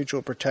promises of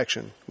mutual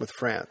protection with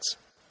France.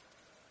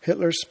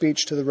 Hitler's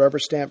speech to the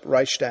rubber-stamped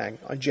Reichstag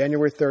on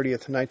January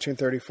 30th,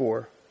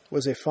 1934,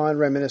 was a fond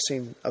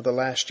reminiscing of the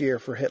last year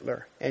for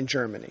Hitler and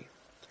Germany.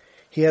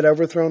 He had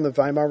overthrown the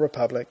Weimar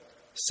Republic,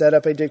 set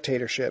up a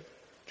dictatorship,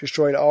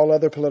 destroyed all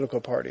other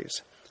political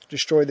parties,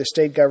 destroyed the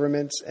state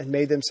governments and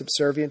made them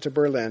subservient to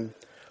Berlin,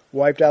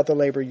 wiped out the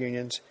labor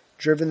unions,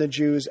 driven the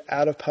Jews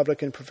out of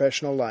public and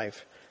professional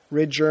life,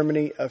 rid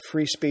Germany of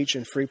free speech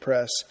and free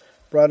press,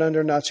 brought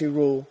under Nazi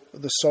rule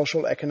the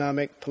social,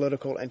 economic,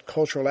 political, and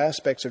cultural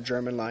aspects of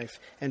German life,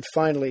 and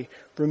finally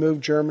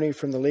removed Germany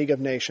from the League of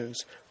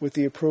Nations with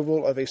the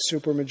approval of a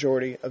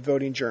supermajority of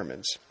voting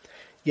Germans.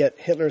 Yet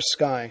Hitler's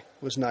sky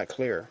was not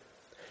clear.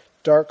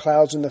 Dark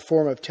clouds in the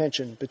form of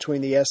tension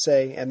between the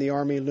SA and the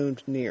army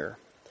loomed near.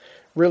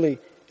 Really,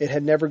 it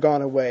had never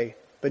gone away,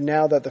 but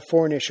now that the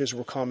foreign issues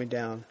were calming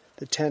down,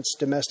 the tense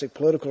domestic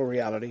political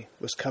reality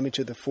was coming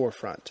to the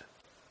forefront.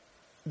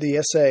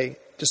 The SA,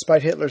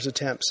 despite Hitler's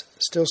attempts,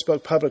 still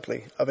spoke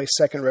publicly of a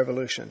second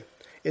revolution.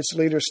 Its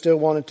leaders still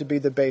wanted to be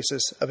the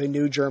basis of a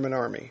new German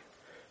army.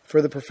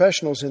 For the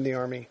professionals in the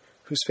army,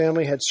 whose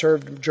family had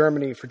served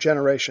Germany for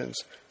generations,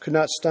 could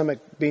not stomach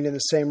being in the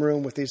same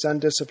room with these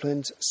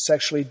undisciplined,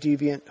 sexually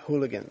deviant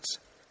hooligans.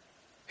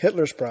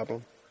 Hitler's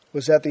problem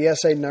was that the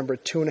SA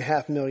numbered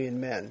 2.5 million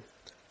men.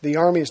 The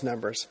army's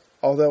numbers,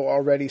 although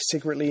already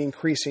secretly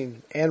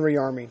increasing and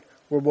rearming,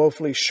 were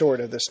woefully short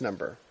of this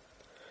number.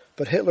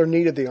 But Hitler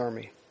needed the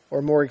army,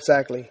 or more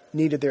exactly,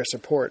 needed their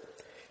support.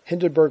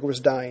 Hindenburg was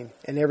dying,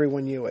 and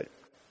everyone knew it.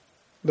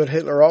 But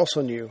Hitler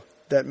also knew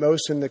that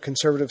most in the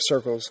conservative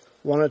circles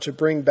wanted to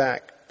bring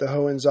back the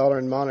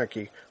Hohenzollern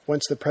monarchy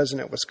once the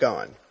president was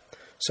gone.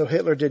 So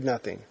Hitler did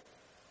nothing.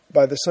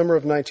 By the summer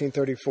of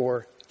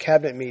 1934,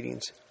 cabinet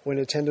meetings, when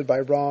attended by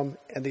Röhm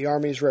and the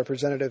Army's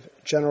representative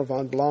General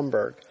von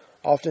Blomberg,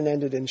 often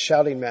ended in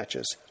shouting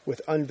matches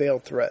with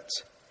unveiled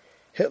threats.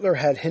 Hitler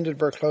had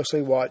Hindenburg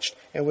closely watched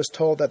and was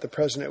told that the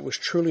president was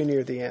truly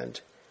near the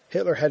end.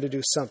 Hitler had to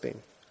do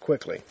something,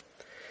 quickly.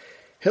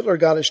 Hitler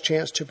got his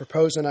chance to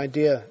propose an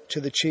idea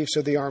to the chiefs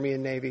of the Army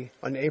and Navy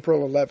on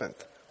April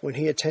 11th, when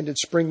he attended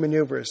spring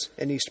maneuvers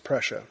in East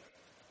Prussia.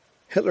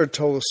 Hitler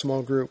told the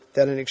small group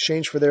that in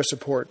exchange for their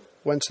support,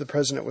 once the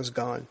president was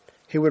gone,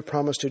 he would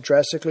promise to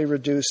drastically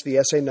reduce the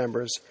SA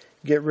numbers,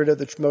 get rid of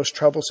the most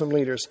troublesome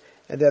leaders,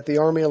 and that the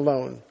Army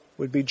alone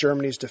would be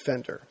Germany's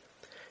defender.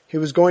 He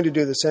was going to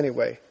do this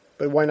anyway,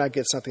 but why not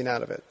get something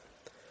out of it?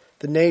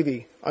 The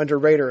Navy, under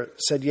Raeder,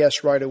 said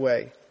yes right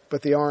away,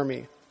 but the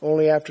Army,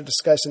 only after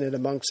discussing it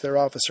amongst their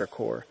officer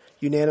corps,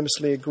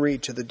 unanimously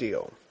agreed to the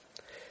deal.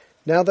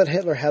 Now that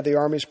Hitler had the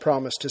Army's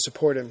promise to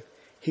support him,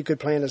 he could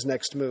plan his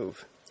next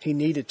move. He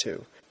needed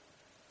to.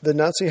 The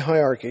Nazi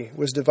hierarchy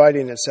was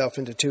dividing itself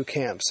into two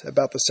camps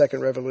about the Second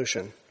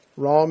Revolution,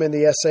 Röhm and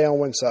the SA on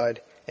one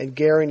side, and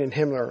Goering and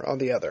Himmler on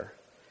the other.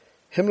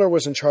 Himmler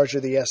was in charge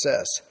of the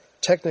SS,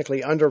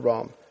 technically under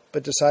Röhm,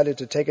 but decided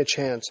to take a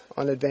chance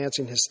on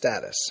advancing his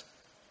status.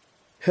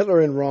 Hitler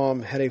and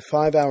Röhm had a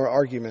 5-hour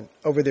argument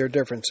over their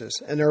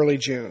differences in early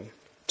June.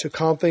 To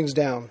calm things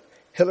down,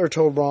 Hitler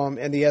told Röhm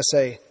and the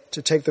SA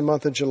to take the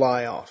month of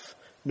July off,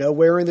 no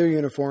wearing their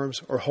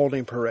uniforms or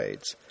holding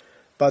parades.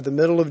 By the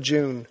middle of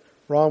June,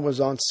 Röhm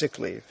was on sick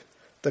leave.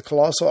 The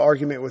colossal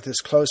argument with his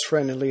close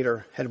friend and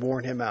leader had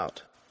worn him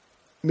out.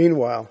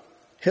 Meanwhile,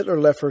 Hitler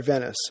left for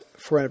Venice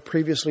for a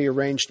previously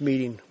arranged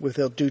meeting with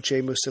Il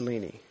Duce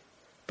Mussolini.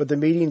 But the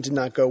meeting did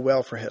not go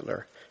well for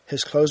Hitler.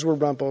 His clothes were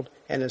rumpled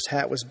and his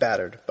hat was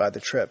battered by the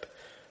trip.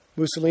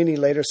 Mussolini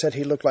later said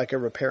he looked like a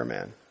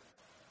repairman.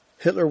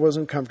 Hitler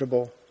wasn't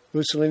comfortable.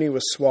 Mussolini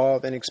was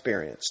suave and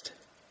experienced.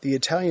 The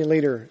Italian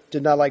leader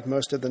did not like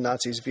most of the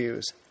Nazis'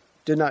 views,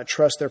 did not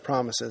trust their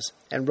promises,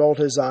 and rolled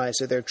his eyes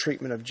at their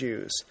treatment of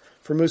Jews.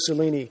 For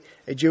Mussolini,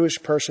 a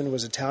Jewish person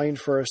was Italian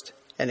first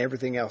and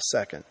everything else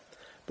second.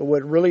 But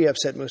what really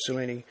upset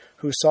Mussolini,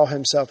 who saw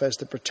himself as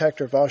the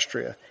protector of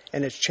Austria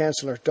and its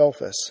Chancellor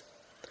Dollfuss,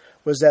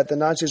 was that the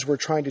Nazis were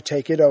trying to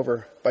take it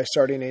over by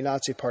starting a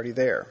Nazi party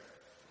there.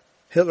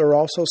 Hitler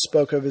also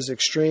spoke of his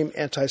extreme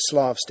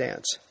anti-Slav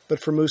stance, but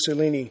for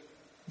Mussolini,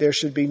 there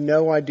should be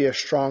no idea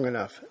strong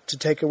enough to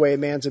take away a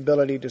man's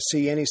ability to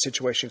see any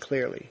situation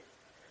clearly.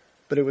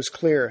 But it was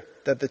clear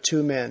that the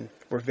two men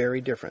were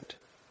very different.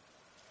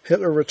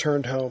 Hitler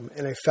returned home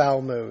in a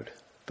foul mood,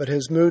 but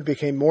his mood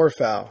became more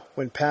foul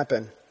when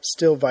Papen,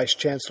 still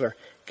vice-chancellor,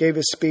 gave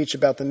his speech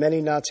about the many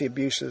Nazi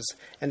abuses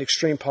and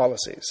extreme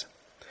policies.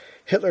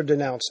 Hitler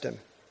denounced him.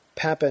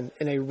 Papen,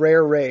 in a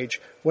rare rage,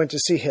 went to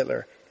see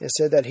Hitler and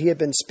said that he had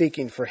been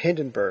speaking for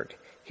Hindenburg.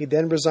 He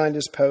then resigned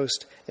his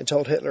post and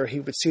told Hitler he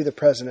would see the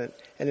president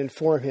and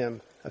inform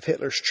him of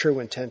Hitler's true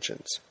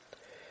intentions.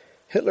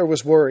 Hitler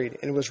was worried,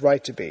 and was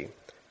right to be.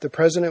 The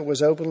president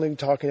was openly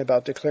talking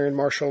about declaring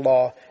martial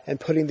law and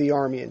putting the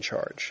army in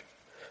charge.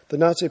 The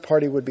Nazi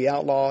Party would be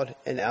outlawed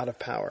and out of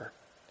power.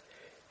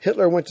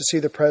 Hitler went to see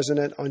the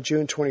president on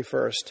June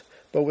 21st,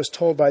 but was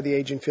told by the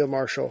aging field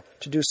marshal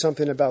to do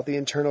something about the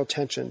internal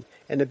tension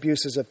and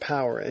abuses of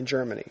power in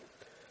Germany.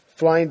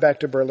 Flying back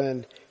to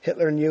Berlin,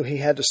 Hitler knew he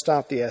had to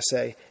stop the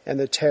SA and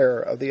the terror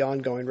of the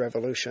ongoing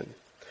revolution.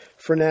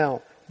 For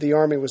now, the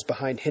army was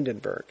behind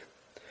Hindenburg.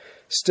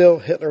 Still,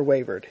 Hitler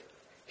wavered.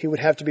 He would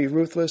have to be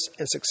ruthless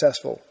and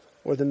successful,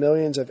 or the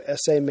millions of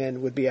SA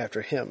men would be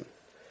after him.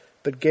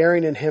 But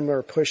Goering and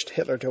Himmler pushed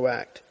Hitler to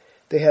act.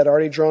 They had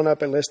already drawn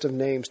up a list of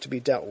names to be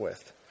dealt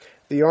with.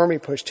 The army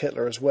pushed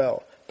Hitler as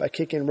well, by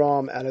kicking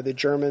Röhm out of the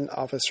German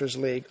Officers'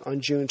 League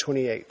on June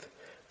 28th.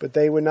 But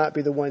they would not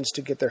be the ones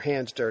to get their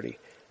hands dirty.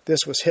 This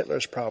was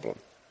Hitler's problem.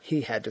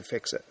 He had to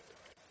fix it.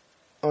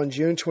 On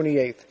June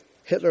 28th,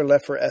 Hitler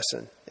left for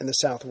Essen, in the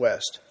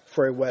southwest,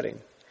 for a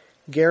wedding.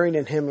 Goering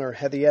and Himmler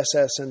had the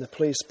SS and the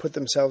police put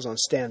themselves on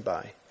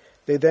standby.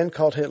 They then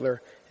called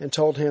Hitler and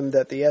told him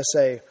that the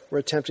SA were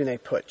attempting a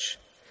putsch.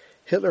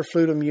 Hitler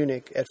flew to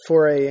Munich at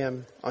 4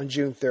 a.m. on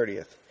June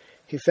 30th.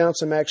 He found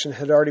some action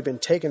had already been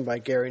taken by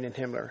Goering and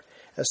Himmler,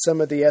 as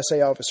some of the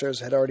SA officers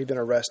had already been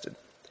arrested.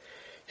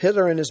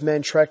 Hitler and his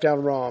men tracked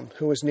down Röhm,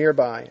 who was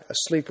nearby,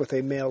 asleep with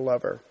a male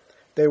lover.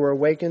 They were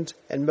awakened,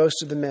 and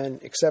most of the men,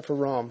 except for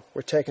Röhm,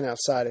 were taken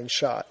outside and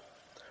shot.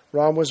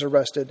 Röhm was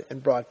arrested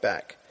and brought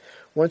back.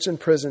 Once in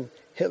prison,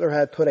 Hitler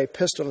had put a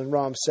pistol in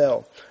Röhm's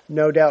cell,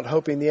 no doubt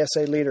hoping the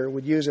SA leader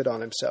would use it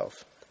on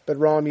himself. But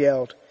Röhm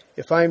yelled,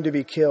 "If I am to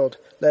be killed,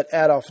 let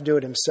Adolf do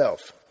it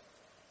himself."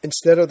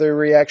 Instead of the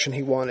reaction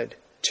he wanted,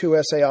 2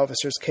 SA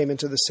officers came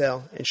into the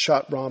cell and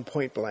shot Röhm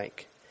point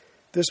blank.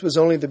 This was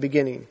only the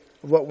beginning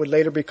of what would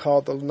later be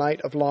called the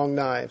Night of Long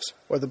Knives,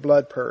 or the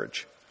Blood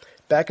Purge.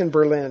 Back in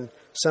Berlin,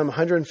 some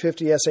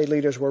 150 SA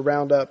leaders were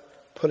rounded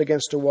up, put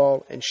against a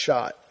wall, and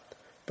shot.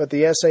 But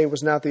the SA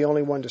was not the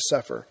only one to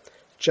suffer.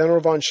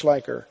 General von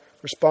Schleicher,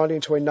 responding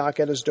to a knock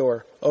at his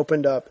door,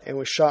 opened up and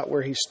was shot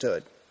where he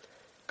stood.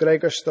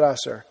 Gregor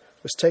Strasser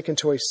was taken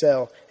to a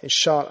cell and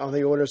shot on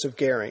the orders of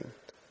Goering.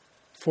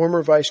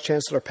 Former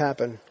Vice-Chancellor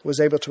Papen was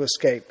able to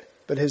escape,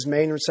 but his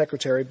main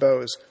secretary,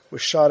 Bose,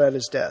 was shot at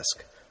his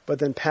desk. But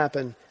then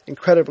Papen,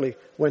 incredibly,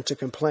 went to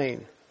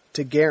complain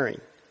to Goering.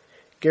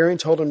 Goering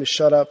told him to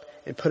shut up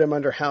and put him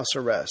under house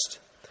arrest.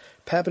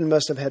 Papen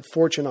must have had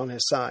fortune on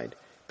his side,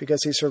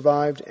 because he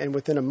survived, and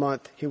within a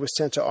month he was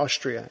sent to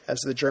Austria as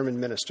the German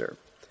minister.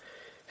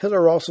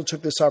 Hitler also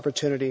took this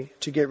opportunity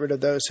to get rid of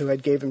those who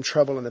had gave him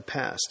trouble in the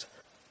past.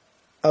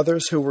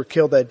 Others who were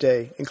killed that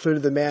day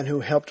included the man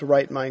who helped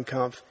write Mein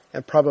Kampf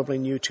and probably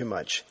knew too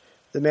much,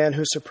 the man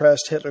who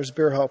suppressed Hitler's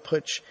beer hall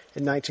putsch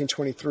in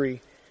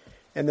 1923,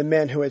 and the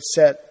man who had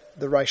set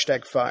the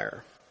Reichstag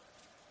fire.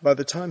 By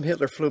the time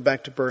Hitler flew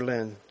back to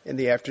Berlin in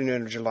the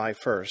afternoon of July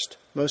 1st,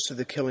 most of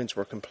the killings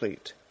were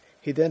complete.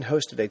 He then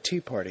hosted a tea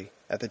party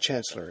at the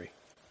Chancellery.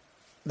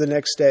 The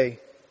next day,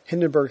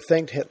 Hindenburg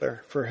thanked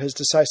Hitler for his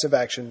decisive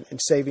action in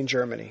saving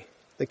Germany.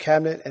 The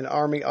cabinet and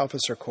army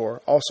officer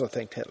corps also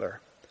thanked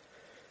Hitler.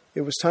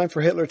 It was time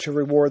for Hitler to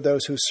reward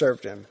those who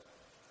served him.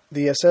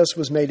 The SS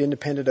was made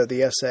independent of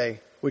the SA,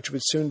 which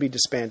would soon be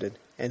disbanded,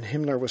 and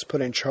Himmler was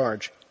put in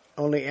charge,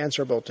 only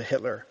answerable to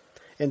Hitler.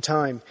 In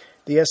time,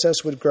 the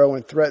SS would grow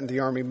and threaten the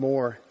army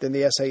more than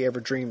the SA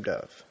ever dreamed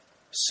of.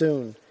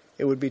 Soon,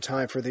 it would be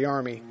time for the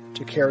army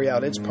to carry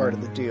out its part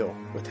of the deal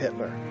with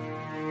Hitler.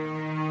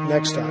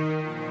 Next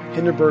time,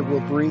 Hindenburg will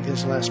breathe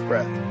his last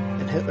breath,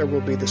 and Hitler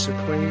will be the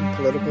supreme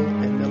political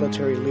and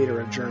military leader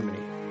of Germany,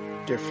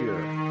 Der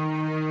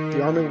Führer.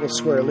 The army will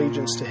swear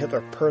allegiance to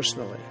Hitler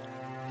personally.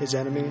 His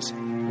enemies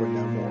were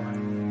no more.